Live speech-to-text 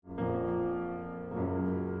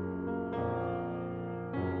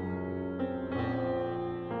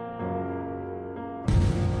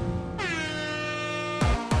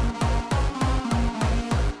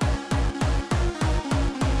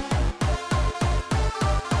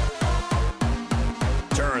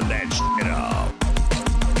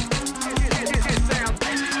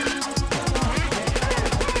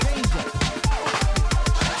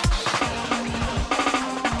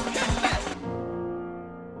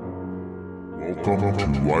Welcome to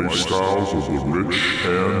Lifestyles of the Rich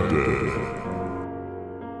and Dead.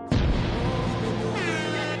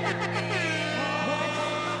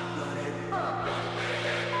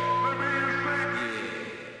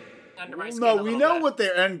 No, we know what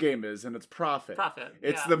their end game is, and it's profit.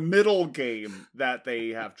 It's the middle game that they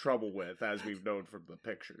have trouble with, as we've known from the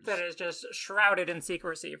pictures. That is just shrouded in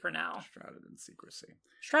secrecy for now. Shrouded in secrecy.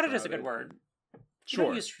 Shrouded is a good word.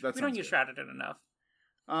 Sure. We don't use shrouded enough.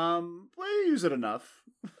 We use it enough.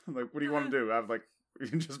 Like, what do you want to do? Have you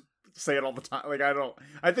can just say it all the time.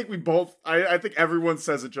 I think everyone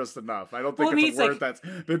says it just enough. I don't think it's a word that's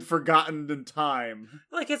been forgotten in time.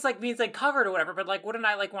 Means covered or whatever, but wouldn't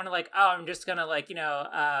I want to I'm just gonna I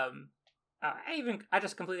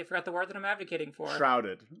just completely forgot the word that I'm advocating for.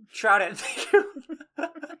 Shrouded. Thank you.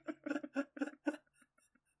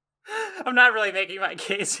 I'm not really making my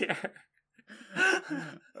case here.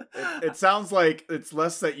 It sounds like it's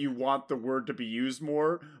less that you want the word to be used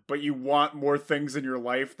more, but you want more things in your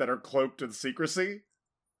life that are cloaked in secrecy.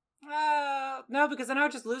 No, because then I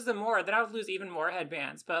would just lose them more. Then I would lose even more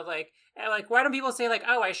headbands. But why don't people say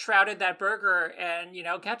I shrouded that burger and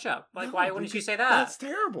ketchup? Why wouldn't you say that? That's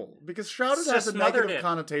terrible because shrouded has a negative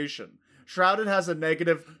connotation. Shrouded has a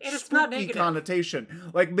negative, spooky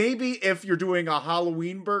connotation. Maybe if you're doing a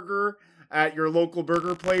Halloween burger at your local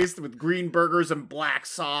burger place with green burgers and black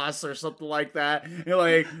sauce or something like that.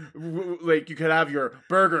 You could have your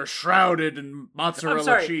burger shrouded in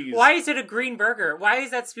mozzarella cheese. Why is it a green burger? Why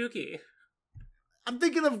is that spooky? I'm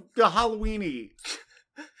thinking of the Halloweeny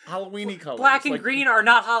colors. Black and green are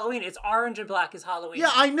not Halloween. It's orange and black is Halloween.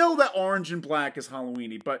 Yeah, I know that orange and black is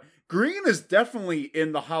Halloweeny, but green is definitely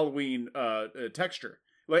in the Halloween texture.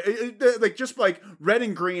 Just like red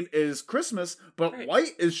and green is Christmas, but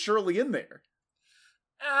white is surely in there.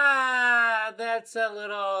 That's a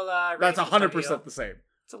little that's 100% the same.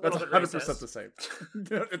 That's 100% the same.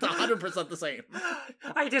 It's 100% the same.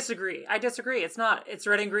 I disagree. It's not. It's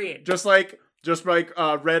red and green. Just like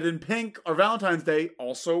red and pink are Valentine's Day,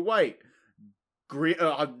 also white. Green,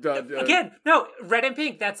 again, no, red and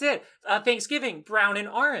pink, that's it. Thanksgiving, brown and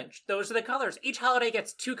orange. Those are the colors. Each holiday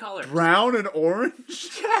gets two colors. Brown and orange?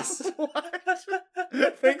 Yes. What?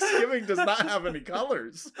 Thanksgiving does not have any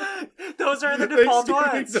colors. Those are the default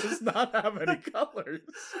ones. Thanksgiving does not have any colors.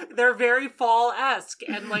 They're very fall-esque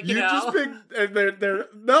and just picked, they're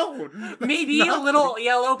no. Maybe a little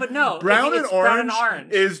yellow, but no. Brown and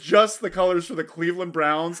orange is just the colors for the Cleveland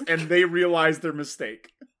Browns, and they realize their mistake.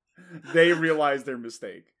 Aaron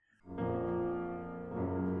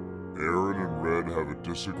and Red have a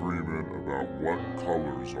disagreement about what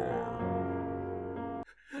colors are.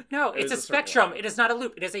 No, it's a spectrum. It is not a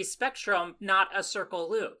loop. It is a spectrum, not a circle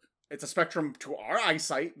loop. It's a spectrum to our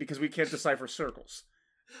eyesight because we can't decipher circles.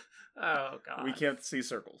 Oh, God. We can't see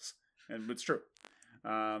circles. And it's true.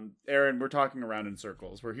 Aaron, we're talking around in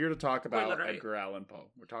circles. We're here to talk about Edgar Allan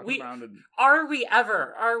Poe. We're talking around in... Are we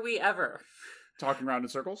ever? Talking around in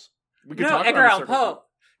circles? We can talk Edgar Allan Poe.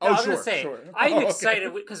 Sure. I'm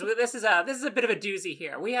excited because this is a bit of a doozy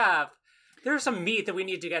here. There's some meat that we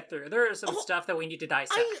need to get through. There is some stuff that we need to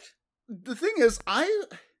dissect. The thing is,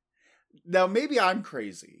 now maybe I'm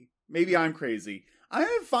crazy. I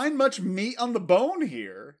didn't find much meat on the bone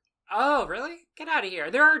here. Oh, really? Get out of here.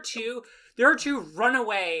 There are two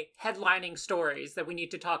runaway headlining stories that we need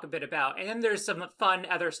to talk a bit about, and then there's some fun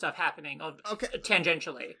other stuff happening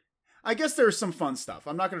tangentially. I guess there's some fun stuff.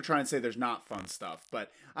 I'm not going to try and say there's not fun stuff,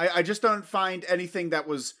 but I just don't find anything that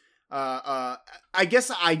was. I guess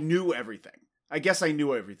I knew everything.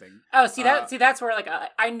 Oh, that's where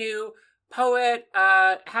I knew Poet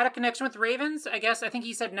had a connection with ravens. I guess I think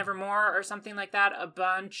he said Nevermore or something like that. A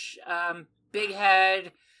bunch. Big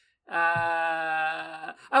Head. In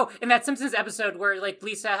that Simpsons episode where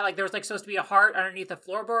Lisa there was supposed to be a heart underneath the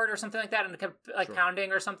floorboard or something like that, and it kept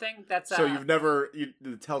pounding or something. That's so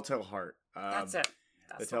the Telltale Heart. That's it.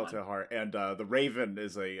 The Telltale Heart, and the Raven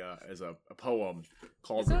is a poem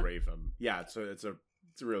called The Raven. Yeah, it's a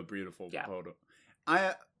real beautiful poem.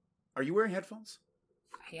 Are you wearing headphones?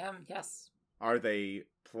 I am. Yes. Are they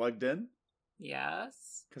plugged in?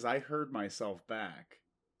 Yes. Because I heard myself back.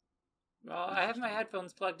 Well, I have my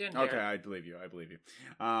headphones plugged in here. Okay, I believe you.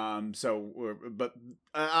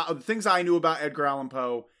 The things I knew about Edgar Allan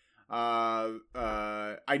Poe,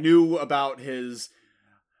 I knew about his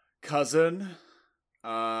cousin,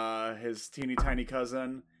 his teeny tiny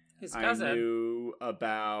cousin. His cousin.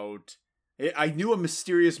 I knew a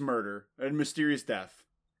mysterious murder and mysterious death.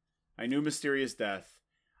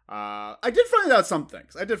 I did find out some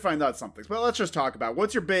things. Well, let's just talk about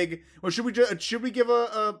what's your big. Well, should we give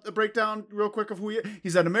a breakdown real quick of who he is?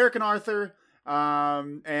 He's an American author,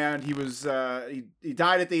 And he was he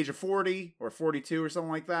died at the age of 40 or 42 or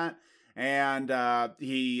something like that. And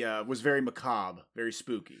he was very macabre, very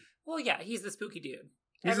spooky. Well, yeah, he's the spooky dude.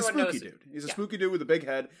 He's a spooky dude. He's a spooky dude with a big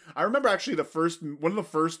head. I remember actually one of the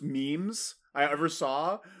first memes I ever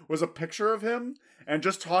saw was a picture of him and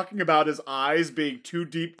just talking about his eyes being two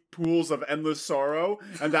deep pools of endless sorrow,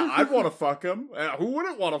 and that I'd want to fuck him. Who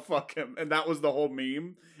wouldn't want to fuck him? And that was the whole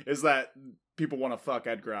meme, is that people want to fuck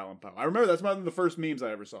Edgar Allan Poe. I remember that's one of the first memes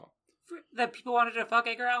I ever saw. That people wanted to fuck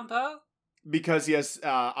Edgar Allan Poe? Because he has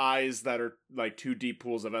eyes that are like two deep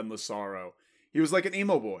pools of endless sorrow. He was like an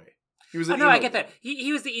emo boy. He was I get that.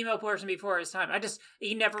 He was the emo person before his time.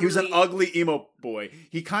 He was an ugly emo boy.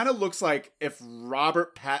 He kind of looks like if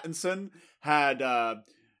Robert Pattinson had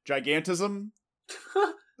gigantism.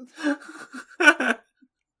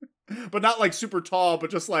 But not like super tall,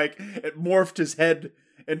 but just like it morphed his head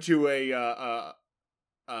into a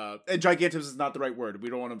and gigantism is not the right word. We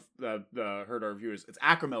don't want to hurt our viewers. It's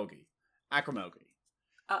acromelgy.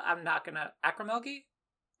 I'm not gonna acromelgy?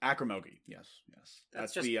 Acromelgy, yes.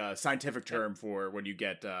 That's just the scientific term for when you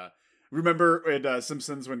get. Remember in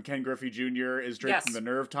Simpsons when Ken Griffey Jr. is drinking the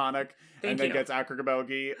nerve tonic and then gets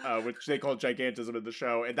acromelgy, which they call gigantism in the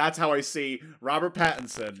show, and that's how I see Robert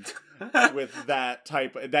Pattinson with that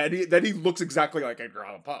type. That he looks exactly like Edgar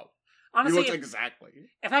Allan Poe. Honestly, he looks exactly.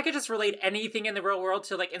 If I could just relate anything in the real world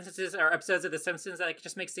to like instances or episodes of The Simpsons, that like,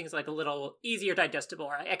 just makes things like a little easier digestible.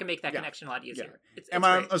 Or I can make that connection a lot easier. Yeah. And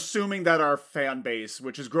I'm assuming that our fan base,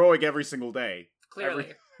 which is growing every single day, clearly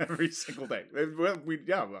every single day,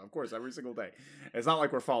 of course, every single day. It's not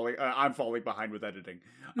like we're falling. I'm falling behind with editing,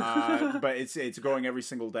 but it's growing every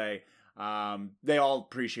single day. They all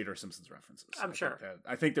appreciate our Simpsons references. I'm sure.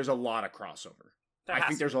 I think there's a lot of crossover.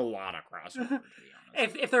 There's a lot of crossover. To be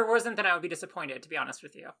honest. If there wasn't, then I would be disappointed, to be honest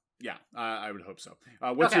with you. Yeah, I would hope so.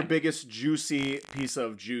 What's your biggest juicy piece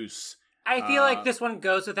of juice? I feel like this one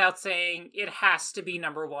goes without saying. It has to be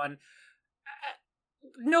number one.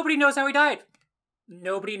 Nobody knows how he died.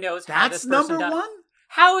 Nobody knows how this person died. That's number one?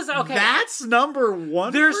 How is okay? That's number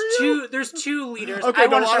one. There's two leaders. Okay, I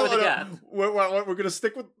want to start with the death. We're gonna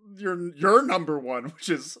stick with your number one, which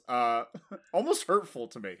is almost hurtful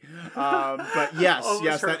to me. But yes,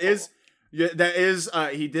 that is.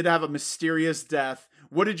 He did have a mysterious death.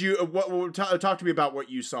 What did you? Talk to me about what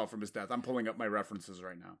you saw from his death? I'm pulling up my references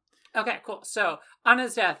right now. Okay, cool. So on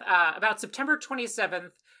his death, about September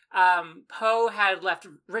 27th, Poe had left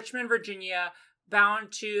Richmond, Virginia,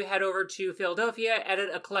 bound to head over to Philadelphia, edit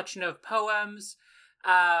a collection of poems.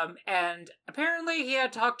 And apparently he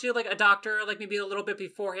had talked to like a doctor, like maybe a little bit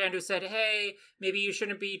beforehand, who said, hey, maybe you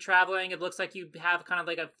shouldn't be traveling. It looks like you have kind of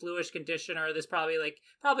like a fluish condition, or this probably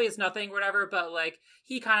is nothing, whatever. But like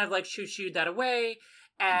he kind of like shooed that away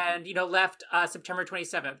and, left September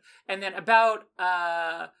 27th. And then about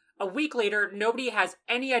a week later, nobody has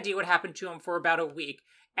any idea what happened to him for about a week.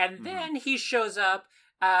 And then he shows up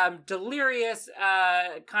delirious,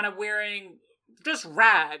 kind of wearing just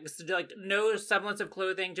rags, like no semblance of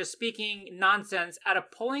clothing, just speaking nonsense at a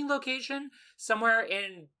polling location somewhere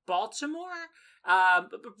in Baltimore,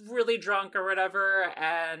 really drunk or whatever,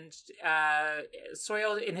 and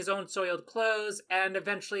soiled in his own soiled clothes, and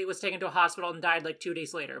eventually was taken to a hospital and died like 2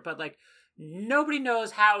 days later. But like nobody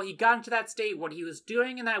knows how he got into that state, what he was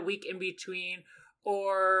doing in that week in between,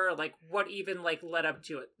 or like what even like led up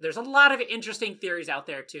to it. There's a lot of interesting theories out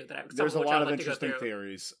there too there's a lot of interesting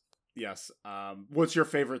theories. Yes. What's your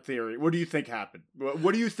favorite theory? What do you think happened?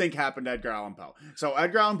 What do you think happened to Edgar Allan Poe? So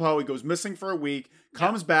Edgar Allan Poe, he goes missing for a week,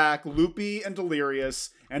 comes back loopy and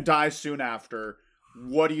delirious, and dies soon after.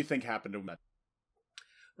 What do you think happened to him?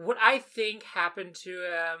 What I think happened to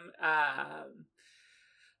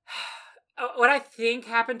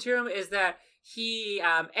him, is that he,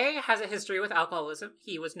 has a history with alcoholism.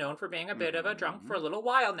 He was known for being a bit of a drunk for a little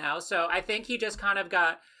while now. So I think he just kind of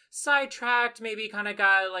got sidetracked, maybe kind of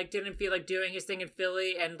didn't feel like doing his thing in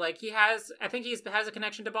Philly. And like he has a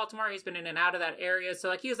connection to Baltimore. He's been in and out of that area. So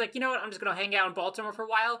like he was like, you know what, I'm just going to hang out in Baltimore for a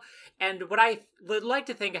while. And what I would like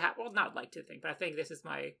to think, not like to think, but I think this is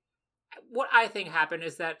what I think happened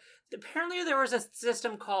is that apparently there was a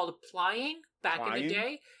system called plying back in the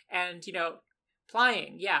day. And,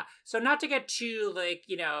 plying, yeah. So not to get too,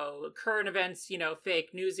 current events, fake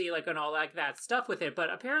newsy, and all that stuff with it, but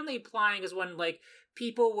apparently plying is when,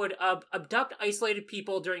 people would abduct isolated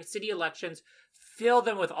people during city elections, fill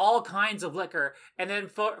them with all kinds of liquor, and then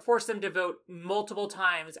force them to vote multiple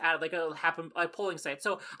times at, a polling site.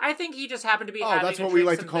 So I think he just happened to be having that's what we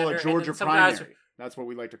like to call a Georgia primary. That's what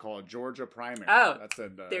we like to call a Georgia primary. Oh,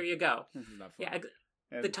 there you go. Yeah,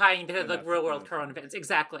 the tying to the real-world current events.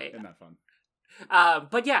 Exactly. Isn't that fun?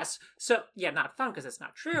 But yes, so yeah, not fun because it's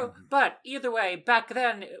not true. But either way, back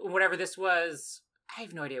then, whatever this was, I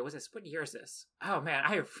have no idea. What year is this? Oh man,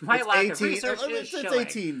 my lack of research is showing.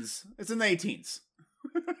 It's 18s. It's in the 18s.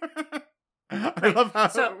 I love how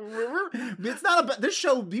it's not this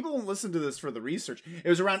show. People don't listen to this for the research. It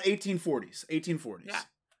was around 1840s. Yeah.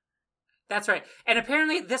 That's right. And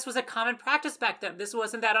apparently this was a common practice back then. This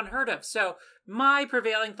wasn't that unheard of. So my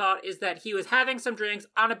prevailing thought is that he was having some drinks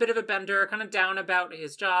on a bit of a bender, kind of down about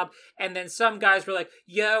his job. And then some guys were like,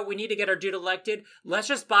 yo, we need to get our dude elected. Let's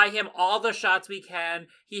just buy him all the shots we can.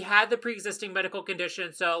 He had the pre-existing medical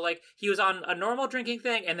condition. So like he was on a normal drinking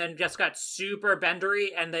thing and then just got super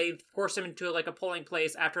bendery. And they forced him into like a polling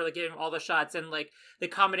place after like giving him all the shots. And like the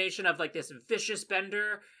combination of like this vicious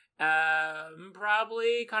bender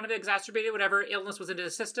probably kind of exacerbated whatever illness was in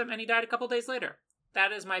his system, and he died a couple days later.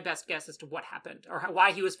 That is my best guess as to what happened, or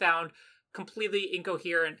why he was found completely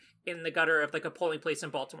incoherent in the gutter of like a polling place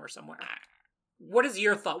in Baltimore somewhere. What is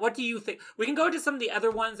your thought? What do you think? We can go into some of the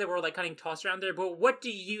other ones that were like kind of tossed around there, but what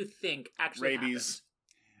do you think actually rabies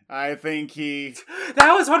happened? I think he...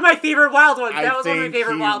 That was one of my favorite wild ones. That was one of my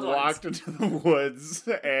favorite wild ones. He walked into the woods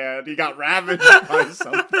and he got ravaged by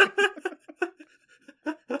something.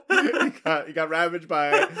 He got ravaged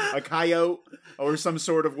by a coyote or some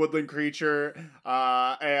sort of woodland creature,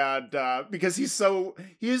 and because he's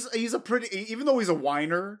a pretty, even though he's a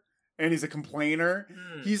whiner and he's a complainer,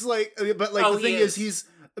 he's like, but like the thing is he's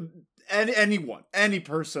any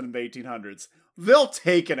person in the 1800s, they'll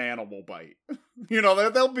take an animal bite,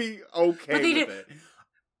 they'll be okay with it.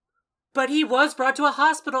 But he was brought to a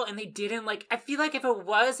hospital, and they didn't, I feel like if it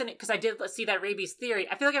wasn't, because I did see that rabies theory,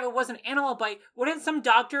 I feel like if it was an animal bite, wouldn't some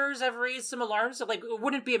doctors have raised some alarms? So, it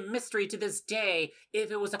wouldn't be a mystery to this day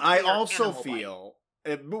if it was a clear animal bite. I also feel,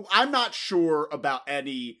 I'm not sure about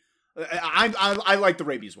any, I like the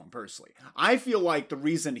rabies one, personally. I feel like the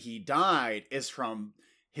reason he died is from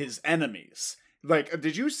his enemies.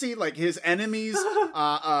 Did you see, his enemies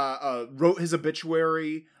wrote his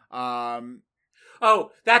obituary,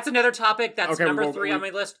 Oh, that's another topic. That's number 3 on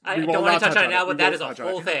my list. I don't want to touch on it now, but that is a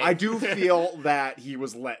whole thing. I do feel that he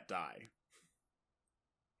was let die.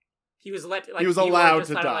 He was let. He was allowed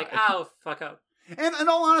to die. Oh, fuck up. And in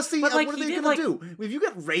all honesty, what are they going to do? If you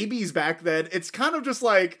get rabies back then, it's kind of just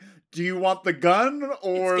do you want the gun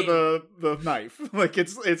or the knife?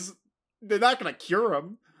 They're not going to cure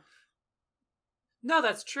him. No,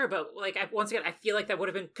 that's true. But once again, I feel like that would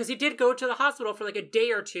have been, because he did go to the hospital for a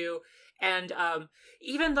day or two. And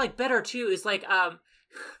even better too is I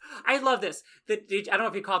love this. I don't know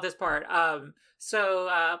if you caught this part.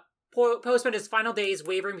 Poe spent his final days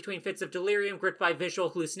wavering between fits of delirium gripped by visual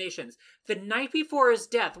hallucinations. The night before his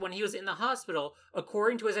death, when he was in the hospital,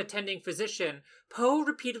 according to his attending physician, Poe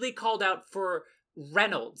repeatedly called out for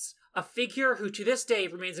Reynolds, a figure who to this day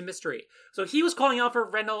remains a mystery. So he was calling out for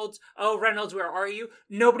Reynolds. Oh, Reynolds, where are you?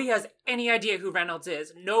 Nobody has any idea who Reynolds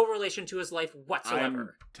is. No relation to his life whatsoever. I'm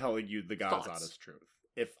telling you the God's honest truth.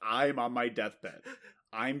 If I'm on my deathbed,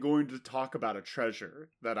 I'm going to talk about a treasure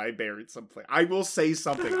that I buried someplace. I will say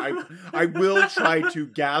something. I will try to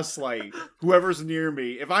gaslight whoever's near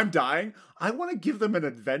me. If I'm dying, I want to give them an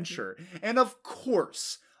adventure. And of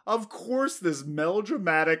course, this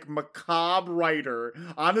melodramatic, macabre writer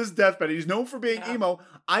on his deathbed, he's known for being emo,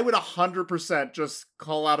 I would 100% just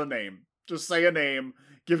call out a name. Just say a name.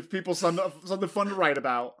 Give people something fun to write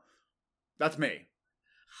about. That's me.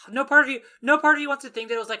 No part of you wants to think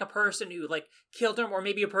that it was a person who killed him, or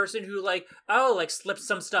maybe a person who slipped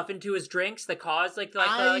some stuff into his drinks that caused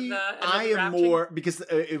I am more, because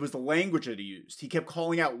it was the language that he used. He kept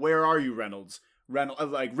calling out, "Where are you, Reynolds?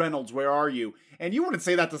 Reynolds, where are you?" And you wouldn't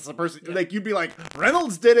say that to some person. Yeah. You'd be like,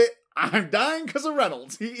 "Reynolds did it. I'm dying because of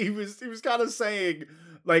Reynolds." He was kind of saying,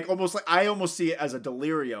 almost I almost see it as a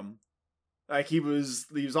delirium. He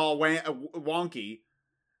was all wonky,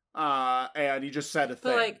 and he just said a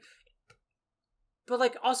thing.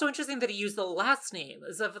 But also interesting that he used the last name,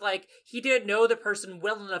 as if he didn't know the person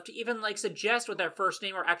well enough to even suggest what their first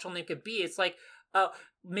name or actual name could be. It's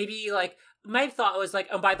maybe my thought was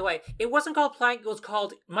oh, by the way, it wasn't called plank, it was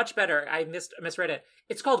called, much better, I misread it.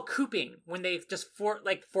 It's called cooping, when they just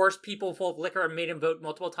forced people full of liquor and made him vote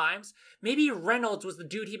multiple times. Maybe Reynolds was the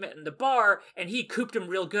dude he met in the bar, and he cooped him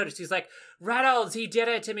real good. So he's like, "Reynolds, he did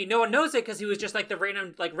it to me." No one knows it because he was just the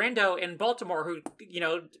random rando in Baltimore who,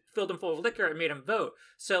 filled him full of liquor and made him vote.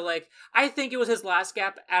 So I think it was his last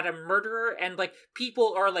gap at a murderer, and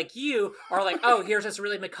people are you are "Oh, here's this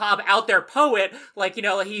really macabre out there poet,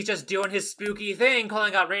 he's just doing his spooky thing,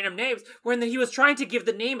 calling out random names, when he was trying to give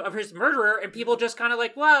the name of his murderer, and people just kind of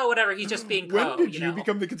like, whoa, whatever, he's just being When did you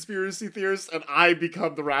become the conspiracy theorist and I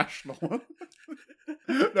become the rational one?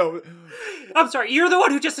 No. I'm sorry, you're the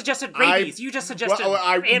one who just suggested rabies. You just suggested just to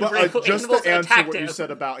answer what him. You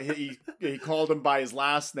said about he called him by his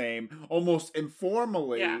last name, almost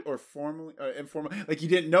informally, or formally, informally, like he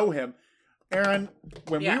didn't know him. Aaron,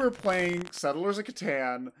 when we were playing Settlers of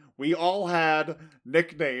Catan, we all had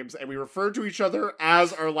nicknames, and we referred to each other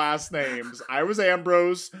as our last names. I was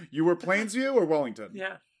Ambrose. You were Plainsview or Wellington?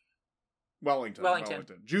 Yeah. Wellington.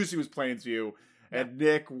 Juicy was Plainsview, and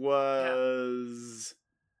Nick was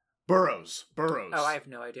Burroughs. Oh, I have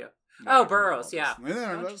no idea. Burroughs, yeah.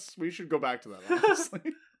 We should go back to that, honestly.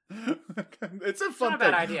 It's a fun thing.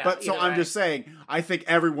 Bad idea, but so I'm just saying, I think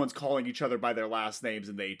everyone's calling each other by their last names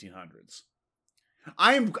in the 1800s.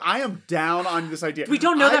 I am down on this idea. We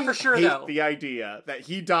don't know that for sure, though. The idea that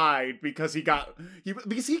he died because he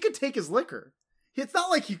could take his liquor. It's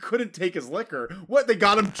not like he couldn't take his liquor. What, they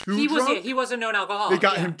got him too drunk? He was a known alcoholic. They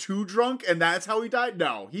got him too drunk, and that's how he died?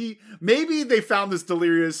 No. Maybe they found this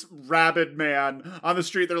delirious, rabid man on the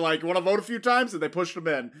street. They're like, you want to vote a few times? And they pushed him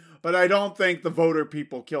in. But I don't think the voter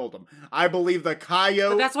people killed him. I believe the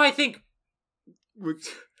coyote... But that's why I think...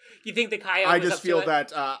 You think the coyote I just feel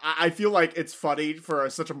that... I feel like it's funny for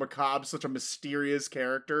such a macabre, such a mysterious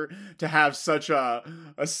character to have such a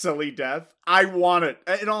silly death. I want it.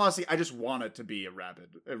 In all honesty, I just want it to be a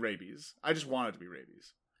rabies. I just want it to be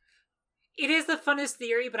rabies. It is the funnest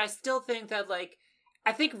theory, but I still think that,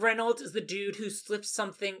 I think Reynolds is the dude who slipped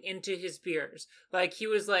something into his beers. He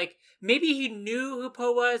was maybe he knew who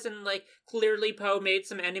Poe was, and clearly Poe made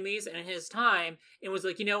some enemies in his time, and was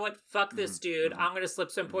like, you know what, fuck this dude, I'm gonna slip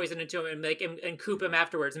some poison into him and make him and coop him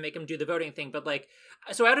afterwards and make him do the voting thing. But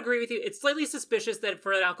so I would agree with you. It's slightly suspicious that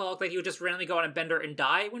for an alcoholic, he would just randomly go on a bender and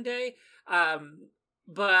die one day.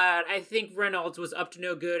 But I think Reynolds was up to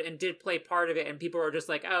no good and did play part of it, and people were just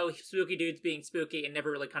like, oh, spooky dude's being spooky, and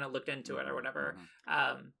never really kind of looked into it or whatever.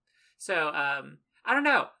 So I don't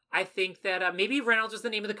know. I think that maybe Reynolds was the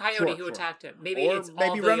name of the coyote who attacked him. Maybe Reynolds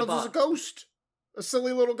was a ghost. A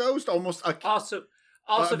silly little ghost, almost a... Also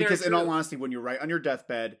because very in all honesty, when you're right on your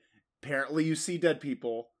deathbed, apparently you see dead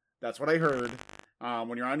people. That's what I heard.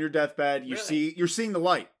 When you're on your deathbed, you're seeing the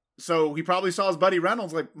light. So he probably saw his buddy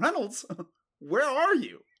Reynolds, Reynolds... Where are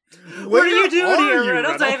you? What are you doing here,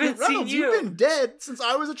 Reynolds? I haven't seen you. You've been dead since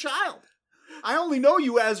I was a child. I only know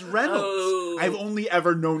you as Reynolds. Oh. I've only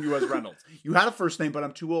ever known you as Reynolds. You had a first name, but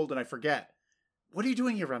I'm too old and I forget. What are you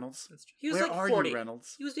doing here, Reynolds? He was Where are 40. you,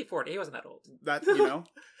 Reynolds? He was 40. He wasn't that old. That,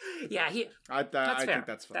 Yeah, I fair. think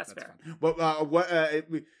that's fun. That's fair.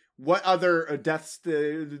 Fun. What other deaths,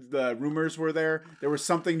 the rumors were there? There was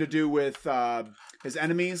something to do with his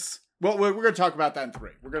enemies. Well, we're going to talk about that in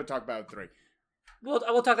 3. We'll talk about it in 3. We'll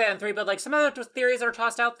talk about that in 3, but some other theories are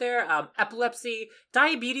tossed out there. Epilepsy,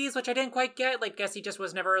 diabetes, which I didn't quite get. Guess he just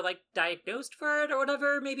was never diagnosed for it or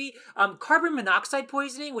whatever. Maybe carbon monoxide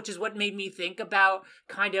poisoning, which is what made me think about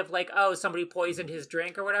kind of somebody poisoned his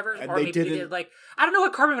drink or whatever. And or maybe he did I don't know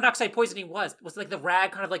what carbon monoxide poisoning was. Was the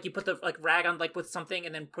rag kind of you put the rag on with something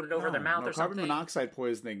and then put it over their mouth or something? Carbon monoxide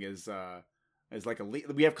poisoning is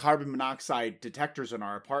we have carbon monoxide detectors in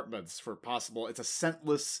our apartments for possible. It's a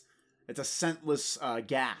scentless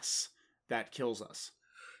gas that kills us.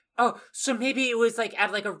 Oh, so maybe it was at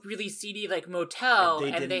a really seedy motel,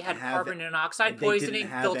 and they had carbon monoxide poisoning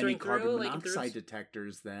filtering through. Carbon monoxide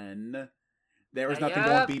detectors. Then there was nothing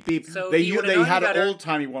going beep beep. So they had an old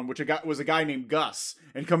timey one, which was a guy named Gus,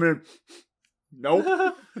 and coming in.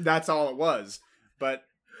 Nope, that's all it was. But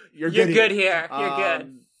you're good here. You're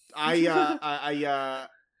good.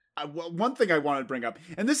 One thing I wanted to bring up,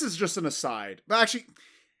 and this is just an aside, but actually.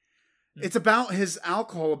 It's about his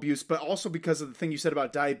alcohol abuse, but also because of the thing you said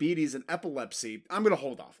about diabetes and epilepsy. I'm going to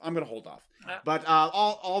hold off. But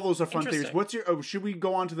all those are fun theories. What's your? Should we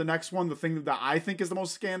go on to the next one? The thing that I think is the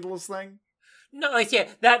most scandalous thing. No,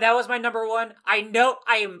 that was my number one. I know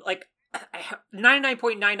I am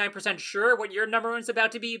 99.99% sure what your number one's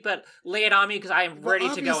about to be, but lay it on me because I am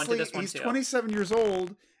ready to go into this one too. He's 27 years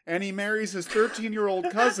old. And he marries his 13-year-old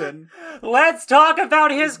cousin. Let's talk about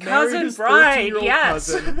his cousin, Brian.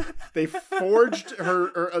 Yes. Cousin. They forged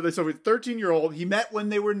her. So his 13-year-old. He met when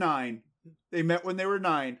they were 9.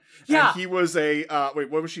 Yeah. And he was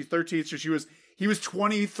what was she? 13. So he was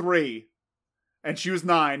 23. And she was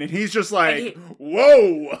 9. And he's just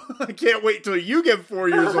whoa! I can't wait till you get 4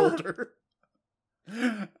 years older.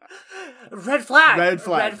 Red flag. Definite red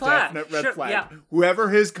flag. Sure, flag. Yeah. Whoever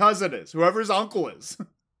his cousin is, whoever his uncle is.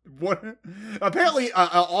 What? Apparently,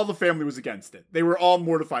 all the family was against it. They were all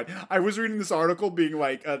mortified. I was reading this article being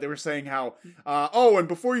like, they were saying how, and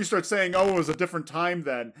before you start saying, it was a different time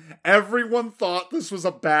then, everyone thought this was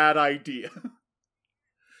a bad idea.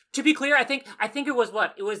 To be clear, I think it was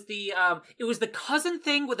what? It was the cousin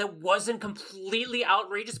thing that wasn't completely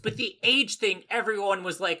outrageous, but the age thing, everyone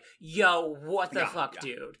was like, yo, what the fuck,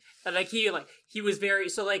 dude? And he was very,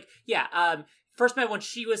 first met when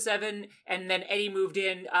she was 7, and then Eddie moved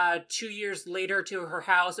in 2 years later to her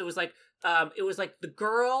house. It was like the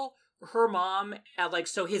girl, her mom,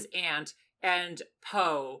 so his aunt and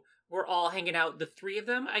Poe were all hanging out, the 3 of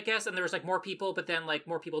them, I guess, and there was more people, but then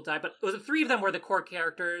more people died. But it was the 3 of them were the core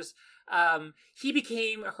characters. He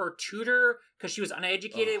became her tutor because she was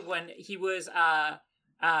uneducated when he was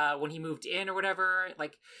when he moved in or whatever.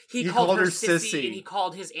 He called her Sissy, and he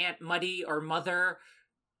called his aunt Muddy or Mother.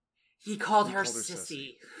 He called her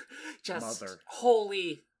Sissy. Just Mother.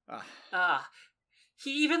 Holy.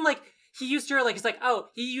 He even he used her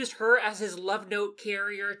he used her as his love note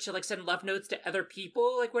carrier to send love notes to other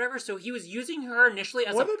people, whatever. So he was using her initially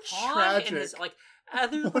as a pawn in his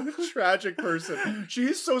other. What a tragic person. She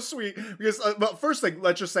is so sweet because first thing,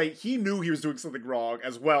 let's just say he knew he was doing something wrong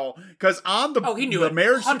as well, because on the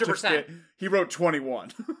marriage 100%. Certificate he wrote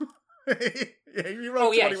 21. He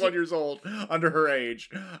wrote 21 years old under her age,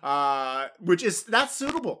 that's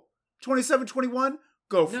suitable. 27, 21,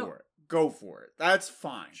 go for it. Go for it. That's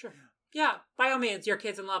fine. Sure. Yeah, by all means, your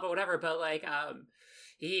kid's in love or whatever, but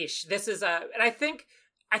this is and I think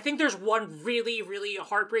there's one really, really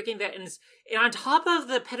heartbreaking that is, and on top of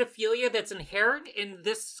the pedophilia that's inherent in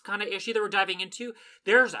this kind of issue that we're diving into,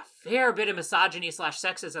 there's a fair bit of misogyny /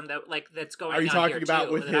 sexism that's going on. Are you talking about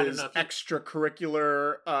too, with his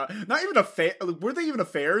extracurricular, not even were they even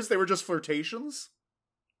affairs? They were just flirtations?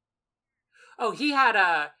 Oh, he had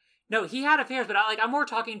affairs, but I'm more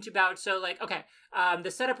talking about,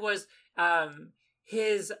 the setup was,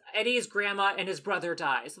 Eddie's grandma and his brother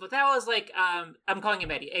dies. But that was I'm calling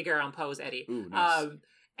him Eddie. Edgar Allan Poe's Eddie. Ooh, nice.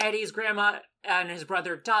 Eddie's grandma and his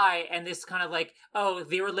brother die, and this kind of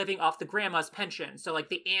they were living off the grandma's pension. So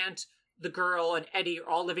the aunt, the girl, and Eddie are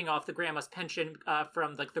all living off the grandma's pension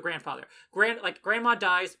from the grandfather. Grandma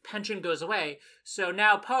dies, pension goes away. So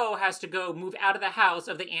now Poe has to go move out of the house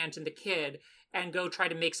of the aunt and the kid and go try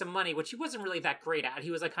to make some money, which he wasn't really that great at.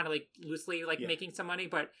 He was loosely making some money,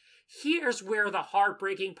 but here's where the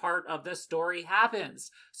heartbreaking part of the story happens.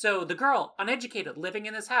 So the girl, uneducated, living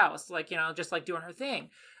in this house, just doing her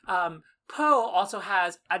thing. Poe also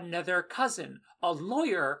has another cousin, a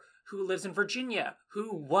lawyer who lives in Virginia,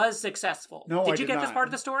 who was successful. No, did you get this part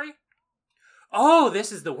of the story? Oh,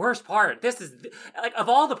 this is the worst part. This is, of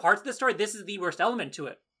all the parts of the story, this is the worst element to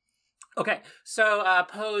it. Okay, so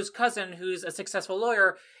Poe's cousin, who's a successful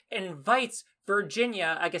lawyer, invites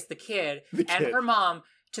Virginia, I guess the kid, and her mom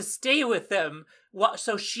to stay with them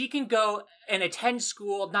so she can go and attend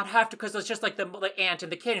school, not have to, because it's just the aunt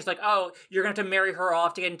and the kid. It's you're going to have to marry her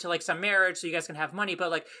off to get into some marriage so you guys can have money,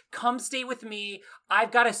 but come stay with me.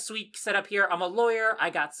 I've got a sweet setup here. I'm a lawyer. I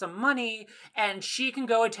got some money, and she can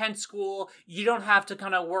go attend school. You don't have to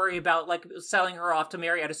kind of worry about selling her off to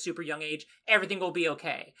marry at a super young age. Everything will be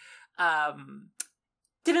okay.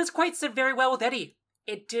 Didn't quite sit very well with Eddie.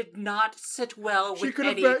 It did not sit well with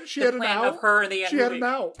Eddie. She had an out. She had an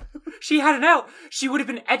out. She had an out. She would have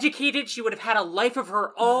been educated. She would have had a life of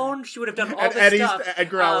her own. She would have done all this Eddie's, stuff.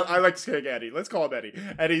 Edgar Allan, I like saying Eddie. Let's call him Eddie.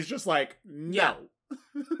 Eddie's just no. Yeah.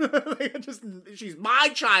 She's my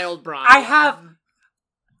child bride.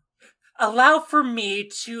 Allow for me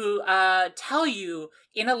to tell you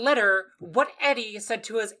in a letter what Eddie said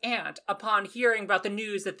to his aunt upon hearing about the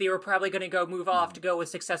news that they were probably going to go move off to go with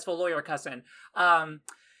successful lawyer cousin.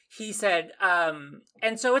 He said,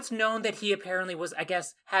 and so it's known that he apparently was, I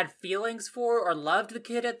guess, had feelings for or loved the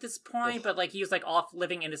kid at this point, but he was off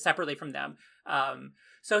living separately from them.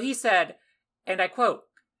 So he said, and I quote,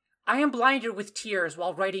 "I am blinded with tears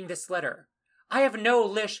while writing this letter. I have no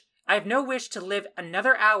wish to live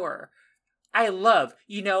another hour. I love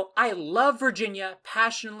Virginia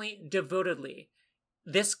passionately, devotedly.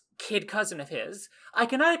 This kid cousin of his. I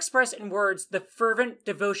cannot express in words the fervent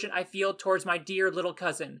devotion I feel towards my dear little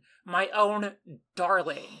cousin, my own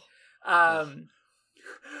darling. The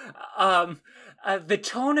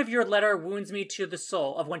tone of your letter wounds me to the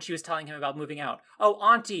soul," of when she was telling him about moving out. "Oh,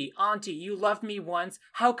 auntie, you loved me once.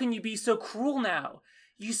 How can you be so cruel now?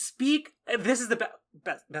 You speak," this is the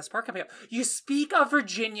best part coming up. "You speak of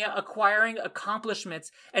Virginia acquiring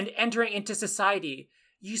accomplishments and entering into society.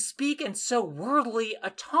 You speak in so worldly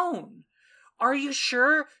a tone. Are you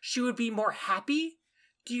sure she would be more happy?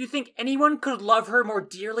 Do you think anyone could love her more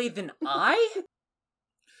dearly than I?"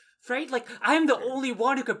 right? Like, I am the only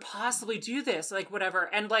one who could possibly do this, like, whatever.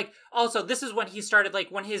 And, like, also, this is when he started, like,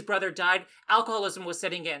 when his brother died, alcoholism was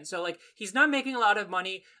setting in. So, like, he's not making a lot of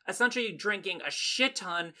money, essentially drinking a shit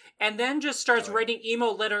ton, and then just starts writing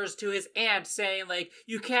emo letters to his aunt saying, like,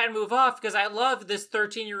 you can't move off because I love this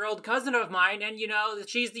 13-year-old cousin of mine, and, you know,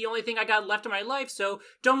 she's the only thing I got left in my life, so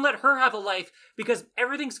don't let her have a life because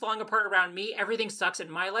everything's falling apart around me, everything sucks in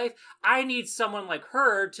my life. I need someone like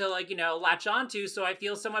her to, like, you know, latch onto so I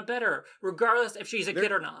feel somewhat better, regardless if she's a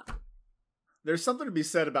kid or not. There's something to be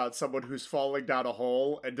said about someone who's falling down a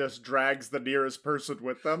hole and just drags the nearest person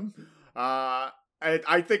with them. I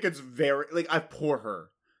think it's very, like, I poor her.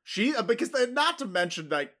 Because not to mention,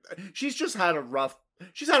 like, she's had a rough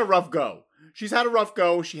go. She's had a rough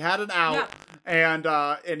go. She had an out,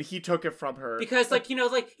 and he took it from her. Because, like, you know,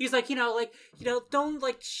 like, he's like, don't,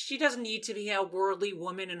 like, she doesn't need to be a worldly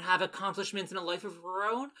woman and have accomplishments in a life of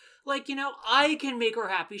her own. Like, you know, I can make her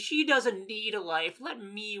happy. She doesn't need a life. Let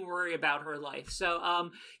me worry about her life.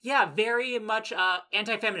 So, very much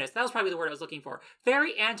anti-feminist. That was probably the word I was looking for.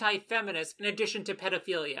 Very anti-feminist in addition to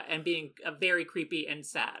pedophilia and being very creepy and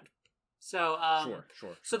sad. So,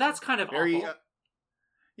 sure. So that's kind of very awful.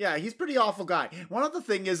 Yeah, he's a pretty awful guy. One other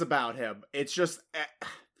thing is about him, it's just,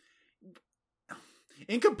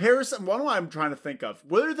 in comparison, what am I trying to think of?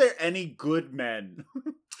 Were there any good men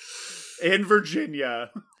in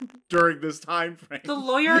Virginia during this time frame? The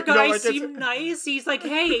lawyer guy seemed nice. He's like,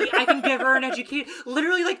 hey, I can give her an education.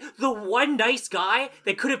 Literally, like, the one nice guy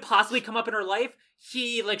that could have possibly come up in her life,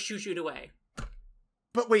 he, like, shooed away.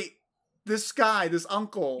 But wait, this guy, this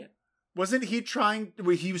uncle, wasn't he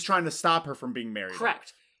he was trying to stop her from being married?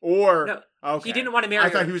 Correct. Or, no, okay. He didn't want to marry her.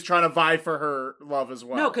 I thought he was trying to vie for her love as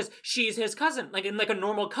well. No, because she's his cousin. Like, in like a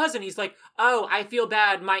normal cousin, he's like, oh, I feel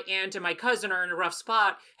bad. My aunt and my cousin are in a rough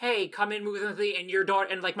spot. Hey, come in with me, and your daughter,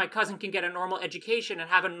 and like my cousin can get a normal education and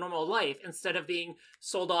have a normal life instead of being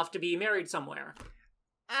sold off to be married somewhere.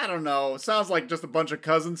 I don't know. It sounds like just a bunch of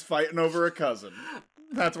cousins fighting over a cousin.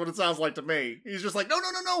 That's what it sounds like to me. He's just like, no.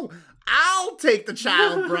 I'll take the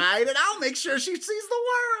child bride and I'll make sure she sees the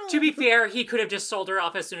world. To be fair, he could have just sold her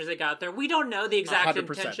off as soon as they got there. We don't know the exact 100%.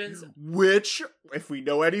 intentions. Which, if we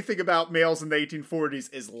know anything about males in the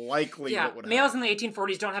 1840s, is likely what would happen. Males in the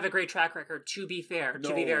 1840s don't have a great track record, to be fair.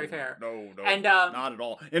 To be very fair. No. And, not at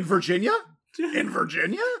all. In Virginia? In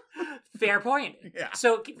Virginia? Fair point. Yeah.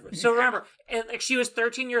 So remember, she was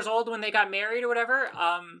 13 years old when they got married or whatever.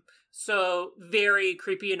 So very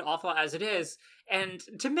creepy and awful as it is. And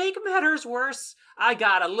to make matters worse, I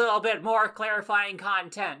got a little bit more clarifying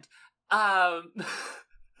content. What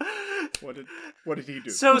did he do?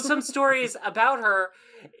 So some stories about her.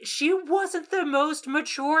 She wasn't the most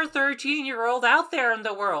mature 13-year-old out there in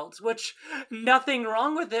the world, which nothing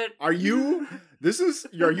wrong with it. Are you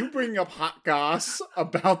bringing up hot goss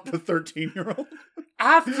about the 13-year-old?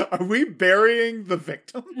 Are we burying the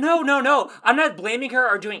victim? No. I'm not blaming her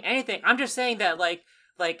or doing anything. I'm just saying that, like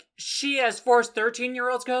she as far as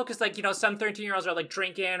 13-year-olds go, because, like, you know, some 13-year-olds are, like,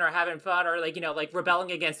 drinking or having fun or, like, you know, like,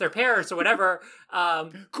 rebelling against their parents or whatever.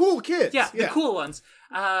 Cool kids. Yeah, the cool ones.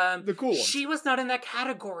 The cool ones. She was not in that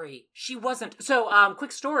category. She wasn't. So,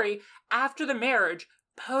 quick story. After the marriage,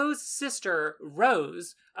 Poe's sister,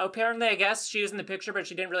 Rose, apparently, I guess, she was in the picture, but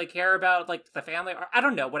she didn't really care about, like, the family, or I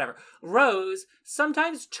don't know, whatever. Rose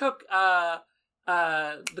sometimes took,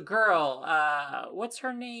 the girl, what's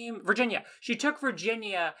her name? Virginia. She took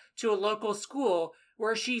Virginia to a local school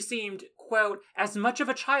where she seemed, quote, as much of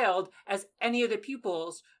a child as any of the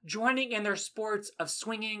pupils, joining in their sports of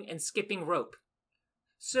swinging and skipping rope.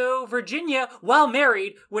 So Virginia, while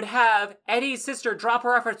married, would have Eddie's sister drop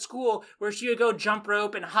her off at school where she would go jump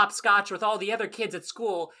rope and hopscotch with all the other kids at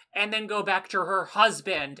school and then go back to her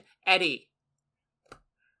husband, Eddie.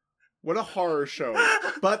 What a horror show.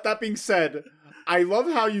 But that being said, I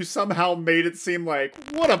love how you somehow made it seem like,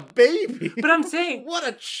 what a baby. But I'm saying,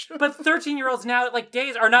 but 13-year-olds now, like,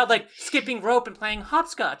 days are not, like, skipping rope and playing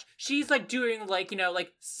hopscotch. She's, like, doing, like, you know,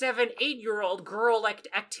 like, 7-8-year-old girl, like,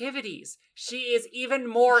 activities. She is even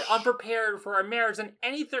more unprepared for a marriage than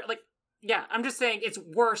any like, yeah, I'm just saying it's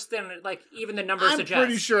worse than, like, even the numbers suggest. I'm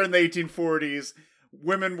pretty sure in the 1840s,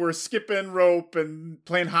 women were skipping rope and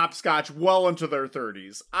playing hopscotch well into their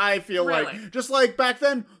 30s. I feel like, just like back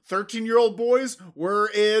then, 13-year-old boys were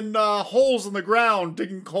in holes in the ground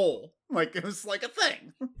digging coal. Like, it was like a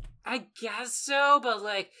thing. I guess so, but,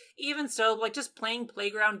 like, even so, like, just playing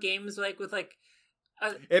playground games, like, with, like...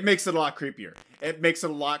 It makes it a lot creepier.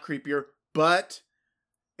 But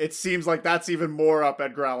it seems like that's even more up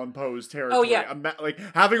Edgar Allan Poe's territory. Oh, yeah. Like,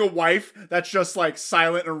 having a wife that's just, like,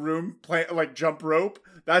 silent in a room, like, jump rope,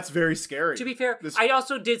 that's very scary. To be fair, I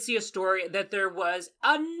also did see a story that there was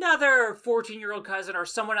another 14-year-old cousin or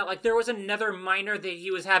someone else, like, there was another minor that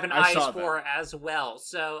he was having eyes for as well,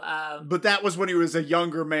 so, But that was when he was a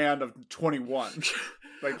younger man of 21.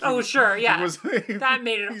 Like sure, yeah. That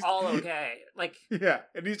made it all okay. Like, yeah,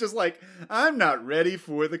 and he's just like, I'm not ready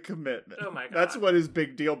for the commitment. Oh my god, that's what his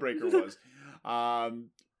big deal breaker was.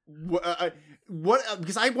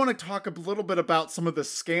 Because I want to talk a little bit about some of the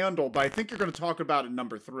scandal, but I think you're going to talk about it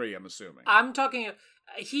number 3. I'm assuming. I'm talking.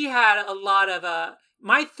 He had a lot of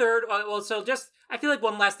my third. Well, so just. I feel like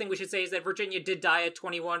one last thing we should say is that Virginia did die at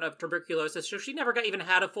 21 of tuberculosis, so she never even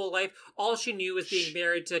had a full life. All she knew was being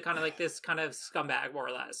married to kind of like this kind of scumbag, more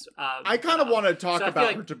or less. I kind of want to talk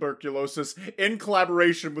about her tuberculosis in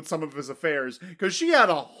collaboration with some of his affairs, because she had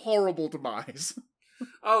a horrible demise.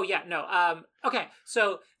 Oh, yeah, no. Okay,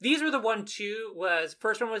 so these were the 2 was,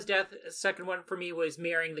 first one was death, second one for me was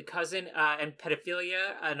marrying the cousin, and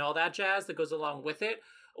pedophilia and all that jazz that goes along with it.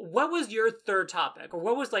 What was your third topic? Or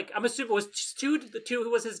what was, like, I'm assuming, was 2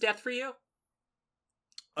 was his death for you?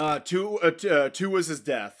 2 was his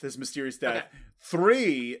death, his mysterious death. Okay.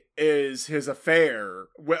 3 is his affair,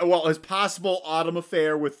 well, his possible autumn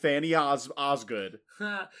affair with Fanny Osgood.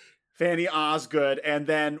 Fanny Osgood, and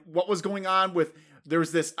then what was going on with...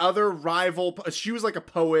 There's this other rival. She was like a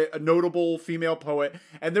poet, a notable female poet,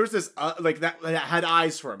 and there's this like that had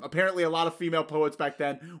eyes for him. Apparently, a lot of female poets back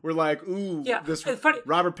then were like, "Ooh, this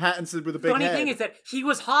Robert Pattinson with a big head." Funny thing is that he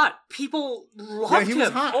was hot. People loved him.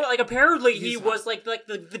 Was hot. Oh, like apparently he was like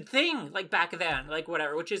the thing like back then, like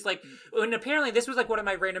whatever. Which is like, and apparently this was like one of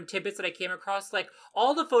my random tidbits that I came across. Like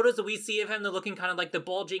all the photos that we see of him, they're looking kind of like the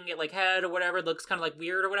bulging like head or whatever, looks kind of like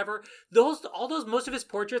weird or whatever. Most of his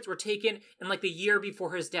portraits were taken in like the year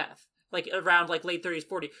before his death, like around like late 30s,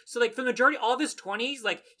 40s. So like for the majority, all of his 20s,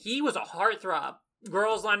 like he was a heartthrob.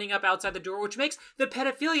 Girls lining up outside the door, which makes the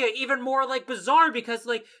pedophilia even more like bizarre because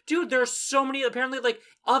like, dude, there's so many apparently like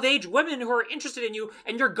of age women who are interested in you,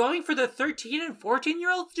 and you're going for the 13 and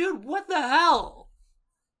 14-year-olds, dude. What the hell?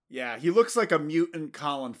 Yeah, he looks like a mutant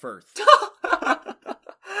Colin Firth.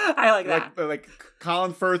 I like that. Like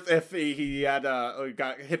Colin Firth if he had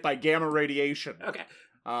got hit by gamma radiation. Okay.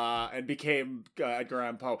 And became Edgar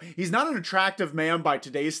Allan Poe. He's not an attractive man by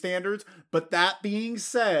today's standards, but that being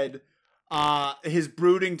said, his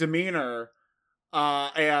brooding demeanor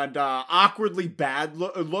and awkwardly bad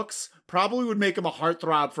looks probably would make him a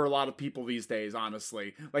heartthrob for a lot of people these days,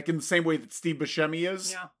 honestly. Like in the same way that Steve Buscemi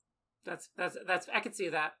is. Yeah, that's I could see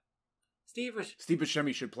that. Steve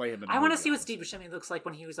Buscemi should play him in I want to see what Steve Buscemi looks like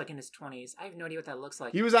when he was like in his 20s. I have no idea what that looks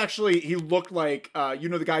like. He looked like,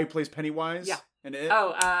 the guy who plays Pennywise? Yeah. In it?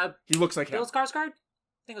 He looks like Bill him. Skarsgård?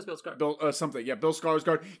 I think it was Bill Skarsgård. Bill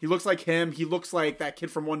Skarsgård. He looks like him. He looks like that kid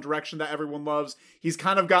from One Direction that everyone loves. He's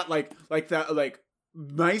kind of got like that, like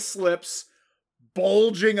nice lips,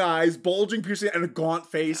 bulging eyes, bulging piercing, and a gaunt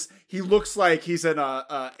face. Yeah. He looks like he's in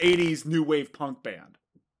a 80s new wave punk band.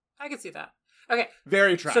 I can see that. Okay.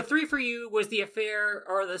 Very attractive. So 3 for you was the affair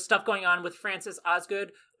or the stuff going on with Frances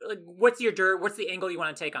Osgood. Like, what's the angle you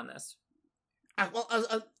want to take on this?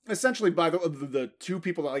 Essentially, by the 2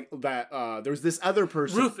 people that there was this other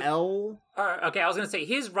person, Rufus. Okay, I was going to say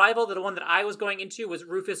his rival, the one that I was going into, was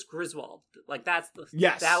Rufus Griswold. Like that was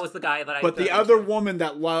the guy that I. But the other woman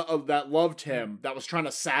that loved him, that was trying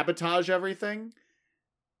to sabotage everything.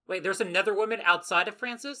 Wait, there's another woman outside of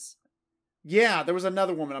Frances? Yeah, there was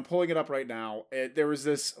another woman. I'm pulling it up right now. There was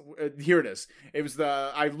this. Here it is. It was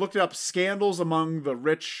I looked it up. Scandals among the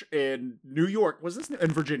rich in New York. Was this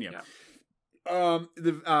in Virginia? Yeah.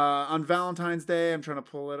 On Valentine's Day, I'm trying to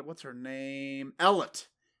pull it. What's her name? Ellett.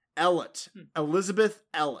 Elizabeth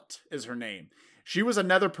Ellett is her name. She was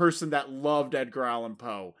another person that loved Edgar Allan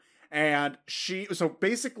Poe, and so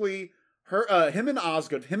basically him and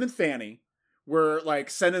Osgood, him and Fanny were like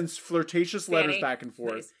sending flirtatious letters back and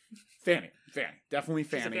forth. Nice. Fanny, definitely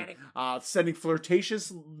Fanny. Sending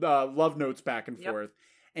flirtatious love notes back and forth,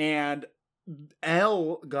 and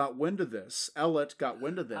Ellett got wind of this,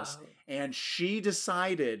 and she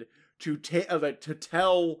decided to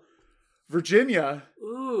tell Virginia,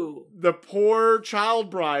 the poor child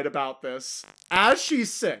bride, about this as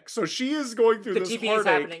she's sick. So she is going through this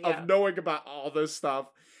heartache of knowing about all this stuff,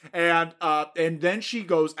 and then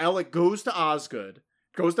Ellett goes to Osgood,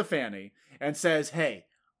 goes to Fanny, and says, "Hey,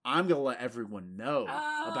 I'm going to let everyone know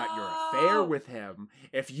about your affair with him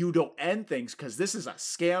if you don't end things, because this is a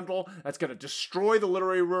scandal that's going to destroy the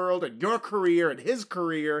literary world and your career and his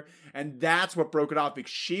career. And that's what broke it off,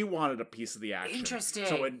 because she wanted a piece of the action. Interesting.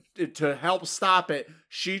 So to help stop it,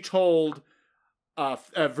 she told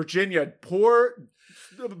Virginia,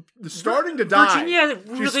 starting to die. Virginia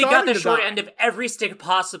really got the short end of every stick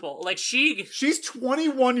possible. Like, she's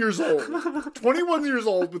 21 years old. 21 years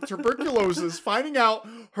old with tuberculosis, finding out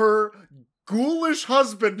her ghoulish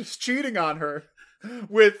husband is cheating on her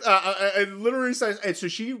with and literally says, and so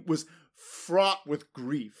she was fraught with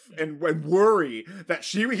grief and worry that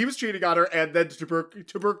he was cheating on her, and then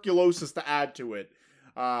tuberculosis to add to it.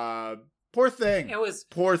 Poor thing. It was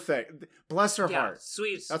poor thing. Bless her heart.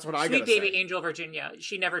 Sweet. That's what I gotta say. Sweet baby say. Angel Virginia.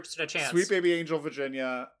 She never stood a chance. Sweet baby Angel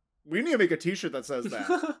Virginia. We need to make a T-shirt that says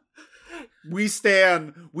that. We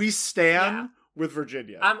stand with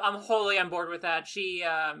Virginia. I'm wholly on board with that. She.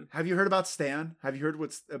 Have you heard about Stan? Have you heard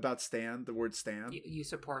what's about Stan? The word Stan. You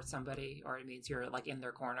support somebody, or it means you're like in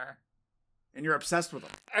their corner, and you're obsessed with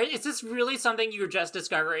them. Is this really something you're just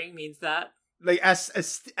discovering? Means that? Like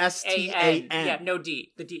S-T-A-N. Yeah, no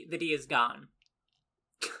D. The D is gone.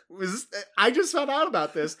 I just found out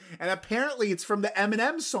about this, and apparently it's from the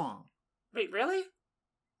Eminem song. Wait, really?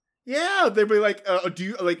 Yeah, they'd be like,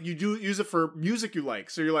 you do use it for music you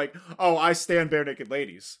like. So you're like, oh, I stand Bare Naked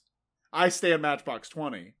Ladies. I stand Matchbox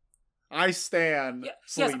 20. I stand.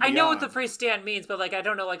 Yes, I know what the phrase "stand" means, but like I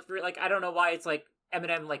don't know, like I don't know why it's like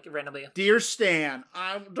Eminem like randomly. Dear Stan,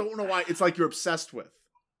 I don't know why it's like you're obsessed with.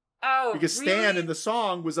 Oh, because really? Stan in the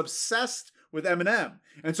song was obsessed with Eminem,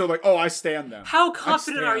 and so like, oh, I stand them. How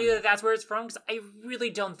confident are you that that's where it's from? Because I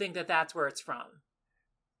really don't think that that's where it's from.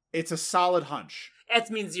 It's a solid hunch.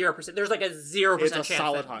 It means 0%. There's like a 0% chance. It's a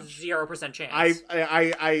solid hunch. 0% chance.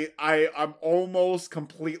 I'm almost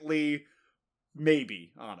completely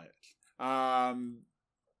maybe on it.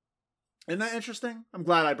 Isn't that interesting? I'm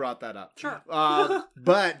glad I brought that up. Sure.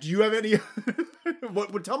 But do you have any?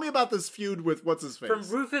 Tell me about this feud with what's his face from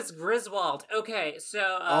Rufus Griswold. Okay,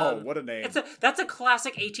 so what a name! That's a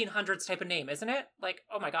classic 1800s type of name, isn't it? Like,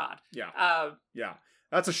 oh my god. Yeah. Yeah.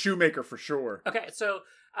 That's a shoemaker for sure. Okay, so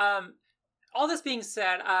all this being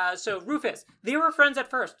said, so Rufus, they were friends at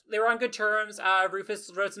first. They were on good terms.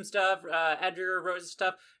 Rufus wrote some stuff. Edgar wrote some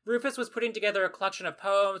stuff. Rufus was putting together a collection of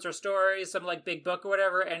poems or stories, some like big book or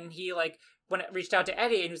whatever, and he like reached out to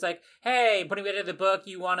Eddie and he was like, "Hey, putting together the book,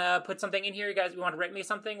 you want to put something in here? You guys, you want to write me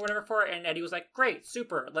something, whatever for it?" And Eddie was like, "Great,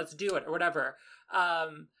 super, let's do it," or whatever.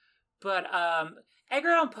 But Edgar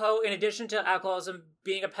Allan Poe, in addition to alcoholism,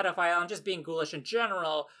 being a pedophile, and just being ghoulish in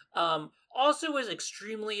general, also was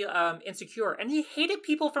extremely insecure, and he hated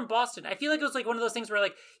people from Boston. I feel like it was like one of those things where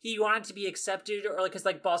like he wanted to be accepted, or like because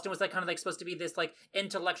like Boston was like kind of like supposed to be this like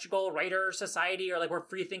intellectual writer society, or like where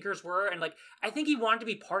free thinkers were, and like I think he wanted to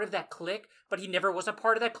be part of that clique, but he never was a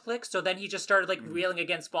part of that clique. So then he just started like railing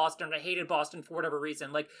against Boston, and I hated Boston for whatever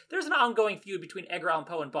reason. Like there's an ongoing feud between Edgar Allan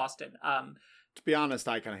Poe and Boston. To be honest,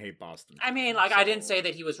 I kind of hate Boston. I mean, like, I didn't say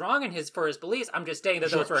that he was wrong in for his beliefs. I'm just saying that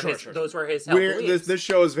those were his beliefs. This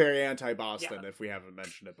show is very anti-Boston, if we haven't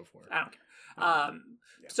mentioned it before. I don't care.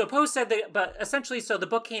 So Poe said that, but essentially, so the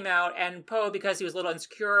book came out, and Poe, because he was a little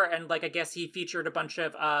insecure, and like I guess he featured a bunch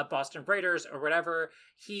of Boston Raiders or whatever,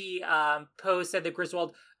 Poe said that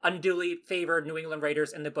Griswold unduly favored New England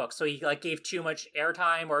Raiders in the book, so he like gave too much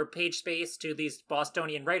airtime or page space to these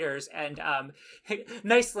Bostonian Raiders. And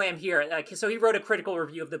nice slam here. So he wrote a critical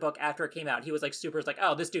review of the book after it came out. He was like super like,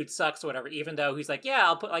 "Oh, this dude sucks," or whatever. Even though he's like, "Yeah,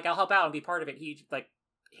 I'll help out and be part of it." He like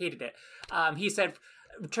hated it. He said,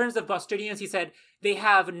 in terms of Bostonians, he said, they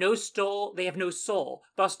have no soul.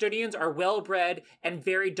 Bostonians are well-bred and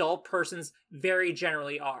very dull persons very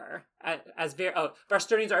generally are.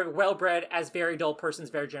 Bostonians are well-bred as very dull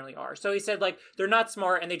persons very generally are. So he said, like, they're not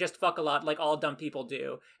smart and they just fuck a lot like all dumb people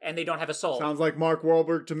do, and they don't have a soul. Sounds like Mark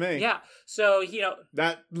Wahlberg to me. Yeah. So, you know.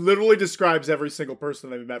 That literally describes every single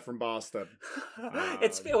person I've met from Boston.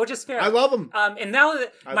 Which is fair. I love them. And now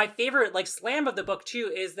my favorite, like, slam of the book,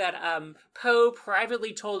 too, is that Poe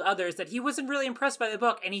privately told others that he wasn't really impressed by the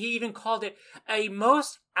book, and he even called it a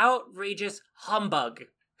most outrageous humbug.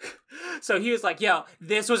 So he was like, "Yo,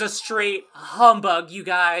 this was a straight humbug, you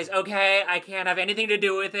guys, okay? I can't have anything to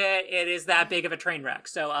do with it. It is that big of a train wreck."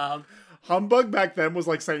 So, humbug back then was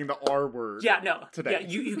like saying the R word. Yeah, no. Today. Yeah,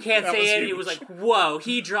 you can't say it. Huge. He was like, "Whoa,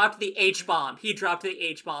 he dropped the H-bomb. He dropped the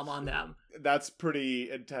H-bomb on them." That's pretty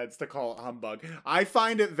intense to call it humbug. I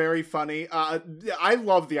find it very funny. I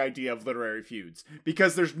love the idea of literary feuds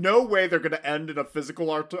because there's no way they're going to end in a physical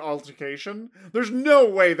altercation. There's no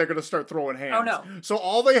way they're going to start throwing hands. Oh, no. So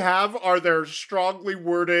all they have are their strongly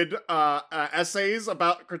worded essays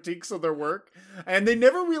about critiques of their work. And they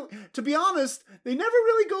never really, to be honest, they never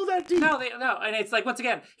really go that deep. No. And it's like, once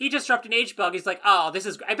again, he just dropped an H-bug. He's like, oh, this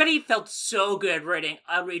is, I bet he felt so good writing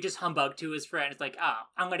outrageous humbug to his friend. It's like, oh,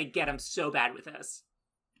 I'm going to get him so bad with this.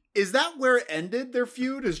 Is that where it ended, their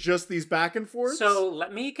feud? Is just these back and forths? So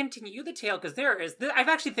let me continue the tale, because I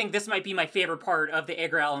actually think this might be my favorite part of the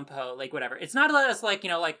Edgar Allan Poe, like, whatever. It's not as, like,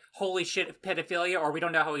 like, holy shit, pedophilia, or we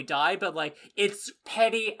don't know how he died, but, like, it's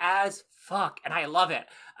petty as fuck, and I love it.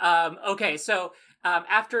 Okay, so...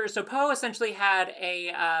 So Poe essentially had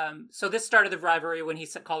so this started the rivalry when he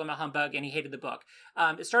called him a humbug and he hated the book.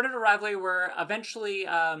 It started a rivalry where eventually,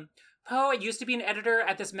 Poe used to be an editor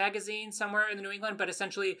at this magazine somewhere in New England, but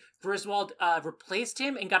essentially Griswold replaced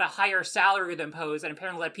him and got a higher salary than Poe's, and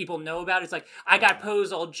apparently let people know about it. It's like, I got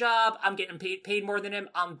Poe's old job, I'm getting paid more than him,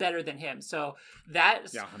 I'm better than him. So that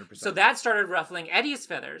started ruffling Eddie's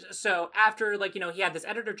feathers. So after, like, he had this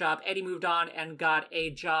editor job, Eddie moved on and got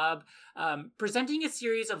a job presenting a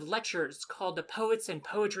series of lectures called The Poets and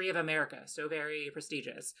Poetry of America. So very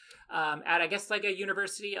prestigious. At, I guess, like a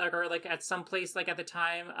university or like at some place, like at the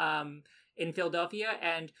time, in Philadelphia,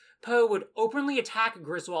 and Poe would openly attack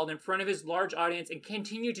Griswold in front of his large audience and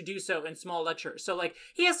continue to do so in small lectures. So, like,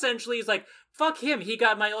 he essentially is like, fuck him, he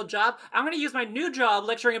got my old job. I'm going to use my new job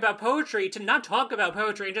lecturing about poetry to not talk about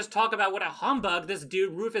poetry and just talk about what a humbug this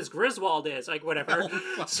dude Rufus Griswold is, like, whatever.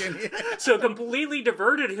 So completely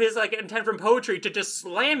diverted his, like, intent from poetry to just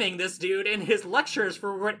slamming this dude in his lectures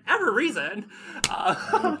for whatever reason.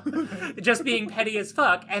 Just being petty as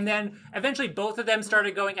fuck. And then eventually both of them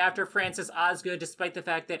started going after Francis Osgood, despite the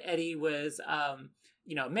fact that Eddie was,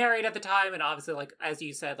 married at the time, and obviously, like, as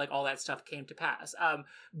you said, like, all that stuff came to pass.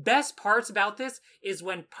 Best parts about this is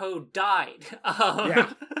when Poe died.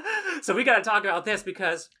 So we gotta talk about this,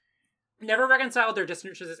 because never reconciled their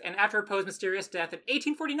differences, and after Poe's mysterious death in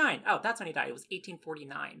 1849, that's when he died, it was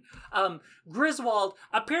 1849, Griswold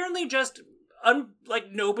apparently just...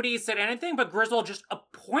 nobody said anything, but Griswold just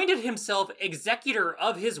appointed himself executor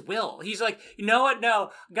of his will. He's like, you know what?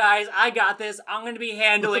 No, guys, I got this. I'm going to be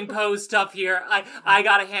handling Poe's stuff here. I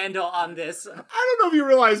got a handle on this. I don't know if you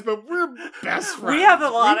realize, but we're best friends. We have a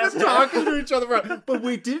lot of... We've been talking to each other. But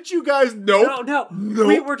wait, didn't you guys... Nope. No.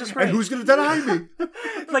 We were just friends. And who's going to deny me?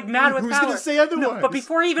 Like, mad with who's power. Who's going to say otherwise? No, but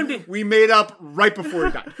before he even... We made up right before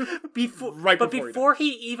he died. Before he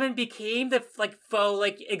even became the, like, faux,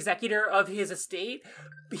 like, executor of his estate,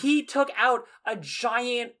 he took out a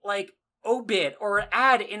giant, like, obit or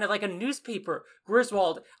ad in, like, a newspaper,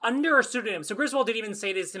 Griswold, under a pseudonym. So Griswold didn't even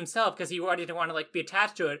say this himself because he didn't want to, like, be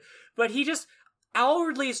attached to it. But he just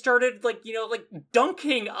outwardly started, like,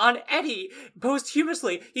 dunking on Eddie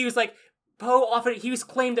posthumously. He was like, he was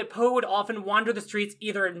claimed that Poe would often wander the streets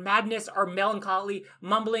either in madness or melancholy,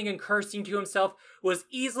 mumbling and cursing to himself, was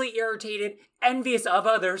easily irritated, envious of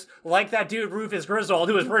others, like that dude Rufus Griswold,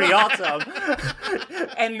 who was pretty awesome.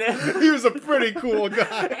 And then, he was a pretty cool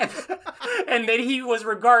guy. And then he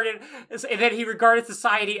regarded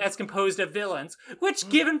society as composed of villains, which,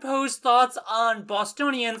 given Poe's thoughts on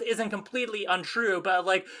Bostonians, isn't completely untrue, but,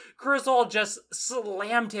 like, Griswold just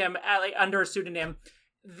slammed him under a pseudonym.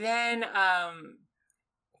 Then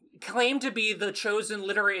claimed to be the chosen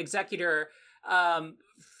literary executor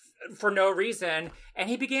for no reason, and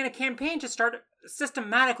he began a campaign to start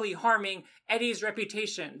systematically harming Eddie's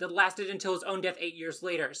reputation that lasted until his own death 8 years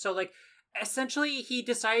later. So, like, essentially, he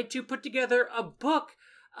decided to put together a book,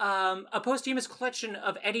 a posthumous collection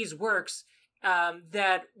of Eddie's works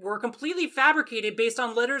that were completely fabricated based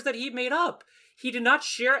on letters that he made up. He did not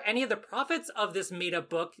share any of the profits of this made-up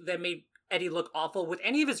book that made Eddie look awful with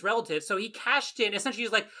any of his relatives, so he cashed in. Essentially,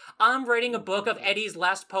 he's like, I'm writing a book of Eddie's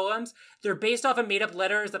last poems. They're based off of made-up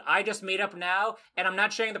letters that I just made up now, and I'm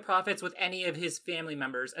not sharing the profits with any of his family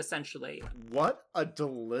members, essentially. What a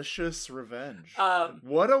delicious revenge.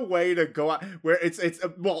 What a way to go out, where it's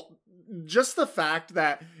just the fact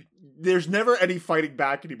that there's never any fighting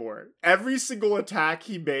back anymore. Every single attack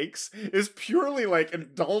he makes is purely, like,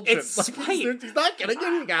 indulgent. It's like, he's not getting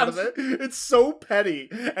anything out of it. It's so petty,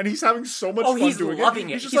 and he's having so much fun doing it. Oh, he's loving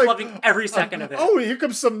it. He's loving every second of it. Oh, here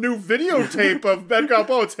comes some new videotape of Ben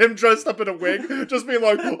Galpo. It's him dressed up in a wig, just being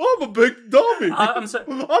like, I'm a big dummy. I'm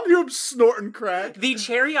here snorting crack. The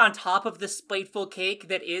cherry on top of the spiteful cake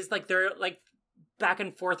that is, like, their, like, back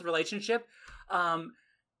and forth relationship,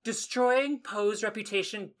 Destroying Poe's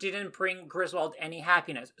reputation didn't bring Griswold any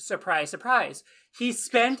happiness. Surprise, surprise. He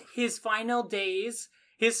spent his final days,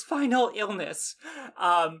 his final illness,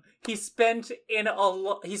 he spent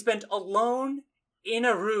alone in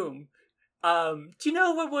a room. Do you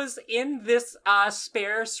know what was in this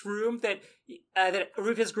sparse room that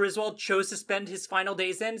Rufus Griswold chose to spend his final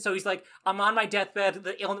days in? So he's like, I'm on my deathbed,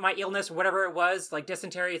 my illness, whatever it was, like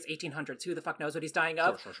dysentery, it's 1800s. Who the fuck knows what he's dying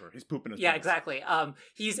of? Sure. He's pooping his Yeah, pants. exactly.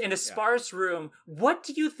 He's in a sparse room. What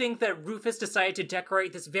do you think that Rufus decided to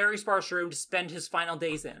decorate this very sparse room to spend his final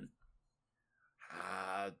days in?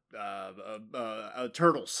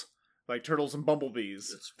 Turtles. Like turtles and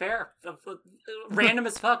bumblebees. It's fair. Random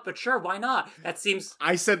as fuck, but sure, why not? That seems...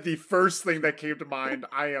 I said the first thing that came to mind.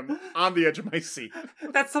 I am on the edge of my seat.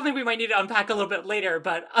 That's something we might need to unpack a little bit later,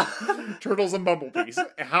 but... Turtles and bumblebees.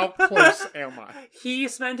 How close am I? He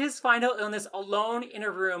spent his final illness alone in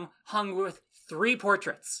a room hung with 3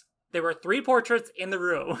 portraits. There were 3 portraits in the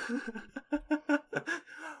room.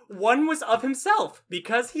 One was of himself,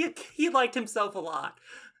 because he liked himself a lot.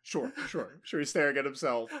 Sure. He's staring at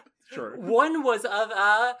himself. Sure. One was of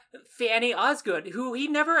Fanny Osgood, who he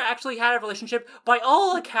never actually had a relationship. By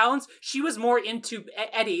all accounts, she was more into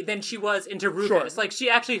Eddie than she was into Rufus. Sure. Like, she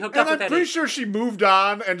actually hooked up with Eddie. I'm pretty sure she moved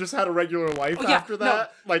on and just had a regular life after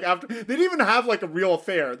that. No. Like, after they didn't even have, like, a real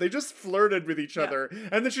affair. They just flirted with each other.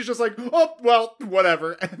 And then she's just like, oh, well,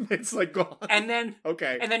 whatever. And it's, like, gone. And then...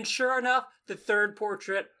 Okay. And then, sure enough, the 3rd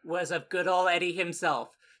portrait was of good old Eddie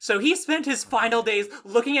himself. So he spent his final days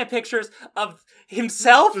looking at pictures of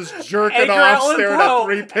himself, just jerking off, staring at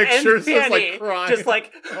 3 pictures, just like crying, just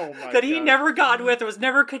like that he never got with, or was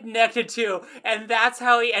never connected to, and that's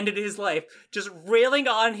how he ended his life. Just railing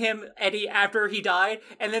on him, Eddie, after he died,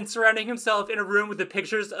 and then surrounding himself in a room with the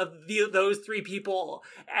pictures of those 3 people,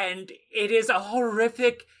 and it is a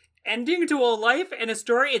horrific ending to a life and a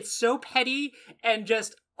story. It's so petty and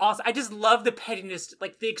just awesome. I just love the pettiness,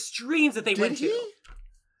 like the extremes that they went to.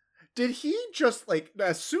 Did he just, like,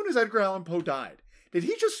 as soon as Edgar Allan Poe died, did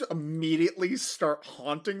he just immediately start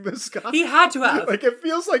haunting this guy? He had to have. Like, it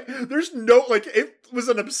feels like there's no, like, it was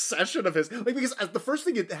an obsession of his. Like, because the first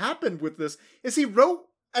thing that happened with this is he wrote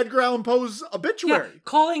Edgar Allan Poe's obituary. Yeah,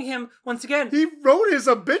 calling him, once again. He wrote his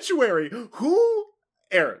obituary.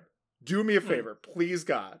 Aaron, do me a favor, please,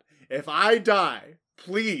 God. If I die,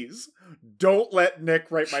 please don't let Nick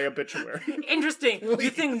write my obituary. Interesting. Please. You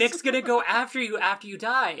think Nick's gonna go after you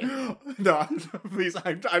die? No, please.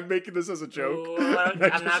 I'm making this as a joke. Oh, I'm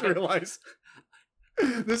not gonna realize.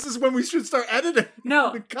 This is when we should start editing.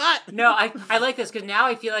 No. Cut. No, I like this because now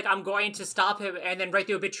I feel like I'm going to stop him and then write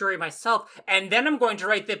the obituary myself, and then I'm going to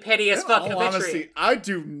write the pettiest fucking obituary. Honestly, I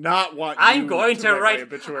do not want I'm going to write my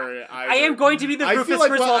obituary. I am going to be the Rufus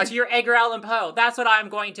Griswold to your Edgar Allan Poe. That's what I'm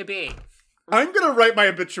going to be. I'm going to write my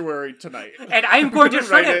obituary tonight. And I'm going to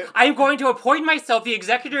write it. I'm going to appoint myself the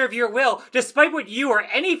executor of your will. Despite what you or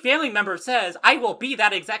any family member says, I will be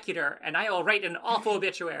that executor, and I will write an awful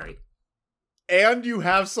obituary. And you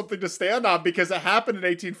have something to stand on because it happened in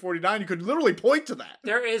 1849. You could literally point to that.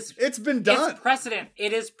 It's been done. It's precedent.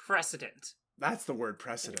 It is precedent. That's the word,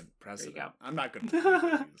 precedent. Precedent. There you go. I'm not good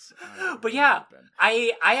at these. But yeah,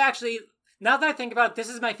 I actually... Now that I think about it, this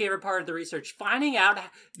is my favorite part of the research. Finding out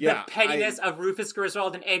the pettiness of Rufus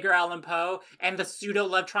Griswold and Edgar Allan Poe and the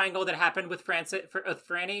pseudo-love triangle that happened with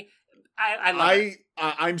Franny. I love it.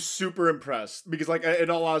 I'm super impressed because, like, in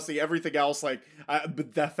all honesty, everything else, like,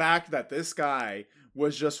 but the fact that this guy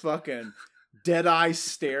was just fucking dead-eye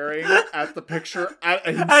staring at the picture at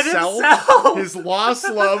himself, his lost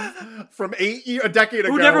love from a decade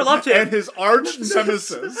ago, who never loved him, and his arch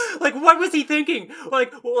nemesis. Like, what was he thinking?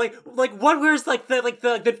 Like what was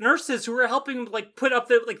the nurses who were helping like put up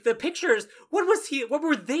the pictures? What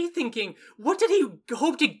were they thinking? What did he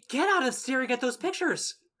hope to get out of staring at those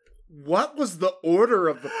pictures? What was the order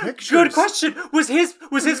of the pictures? Good question. Was his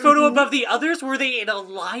photo above the others? Were they in a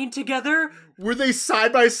line together? Were they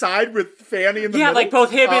side by side with Fanny in the middle? Yeah, like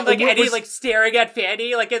both him and like Eddie like staring at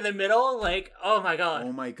Fanny like in the middle. Like, oh my god.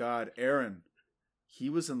 Oh my god, Aaron. He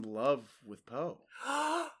was in love with Poe.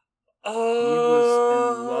 Oh, he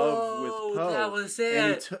was in love with Poe. That was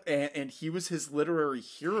it. And he was his literary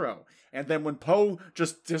hero. And then when Poe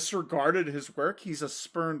just disregarded his work, he's a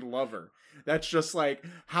spurned lover. That's just like,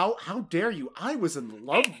 how dare you? I was in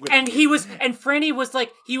love with you. And Franny was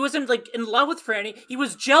like, he wasn't like in love with Franny. He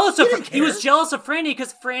was jealous of Franny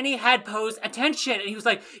because Franny had Poe's attention. And he was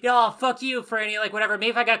like, yo, fuck you, Franny. Like, whatever. Maybe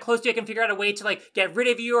if I got close to you, I can figure out a way to like get rid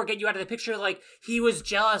of you or get you out of the picture. Like, he was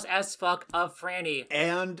jealous as fuck of Franny.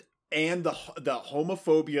 And and the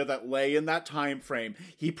homophobia that lay in that time frame,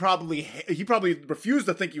 he probably refused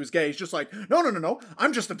to think he was gay. He's just like, no,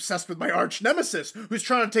 I'm just obsessed with my arch nemesis who's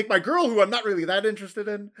trying to take my girl who I'm not really that interested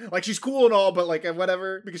in. Like, she's cool and all, but like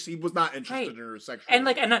whatever, because he was not interested in her sexually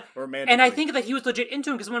or romantically. And I think that he was legit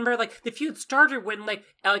into him, because remember, like, the feud started when like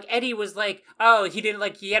Eddie was like, oh, he didn't,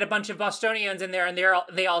 like, he had a bunch of Bostonians in there and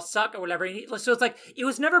they all suck or whatever. So it's like, it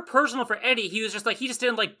was never personal for Eddie. He was just like, he just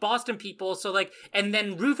didn't like Boston people. So like, and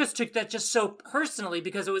then Rufus took that just so personally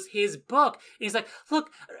because it was his book. And he's like,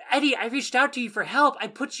 look, Eddie, I reached out to you for help. I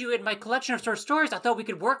put you in my collection of short stories. I thought we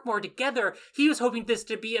could work more together. He was hoping this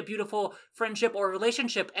to be a beautiful friendship or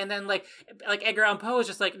relationship. And then like Edgar Allan Poe is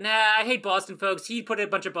just like, nah, I hate Boston folks. He put a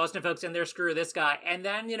bunch of Boston folks in there. Screw this guy. And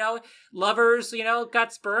then, lovers,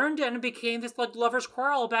 got spurned, and it became this like lovers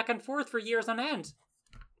quarrel back and forth for years on end.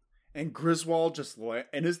 And Griswold just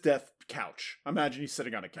in his death couch. Imagine he's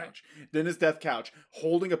sitting on a couch. In his death couch,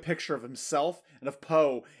 holding a picture of himself and of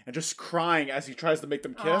Poe, and just crying as he tries to make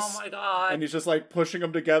them kiss. Oh my God. And he's just like pushing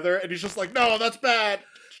them together, and he's just like, no, that's bad.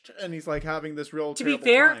 And he's like having this real To be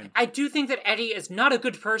fair, time. I do think that Eddie is not a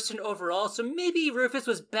good person overall, so maybe Rufus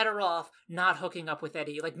was better off not hooking up with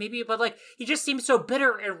Eddie. Like maybe, but like he just seems so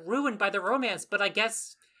bitter and ruined by the romance, but I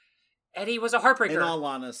guess Eddie was a heartbreaker. In all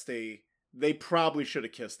honesty, they probably should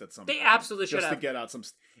have kissed at some point. They absolutely should have. Just to get out some...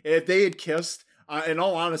 If they had kissed, in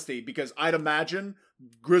all honesty, because I'd imagine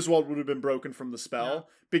Griswold would have been broken from the spell, yeah.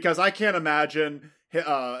 Because I can't imagine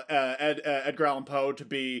Edgar Allan Poe to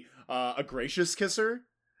be a gracious kisser.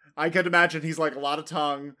 I could imagine he's like a lot of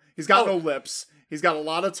tongue. He's got no lips. He's got a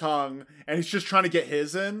lot of tongue, and he's just trying to get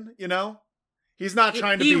his in, He's not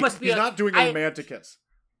trying to he's not doing a romantic kiss.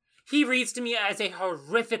 He reads to me as a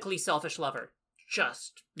horrifically selfish lover.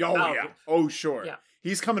 Just. Oh, yeah. Oh, sure. Yeah.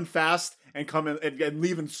 He's coming fast and coming and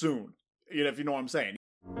leaving soon. If you know what I'm saying.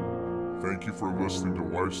 Thank you for listening to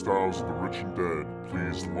Lifestyles of the Rich and Dead.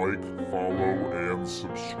 Please like, follow, and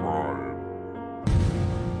subscribe.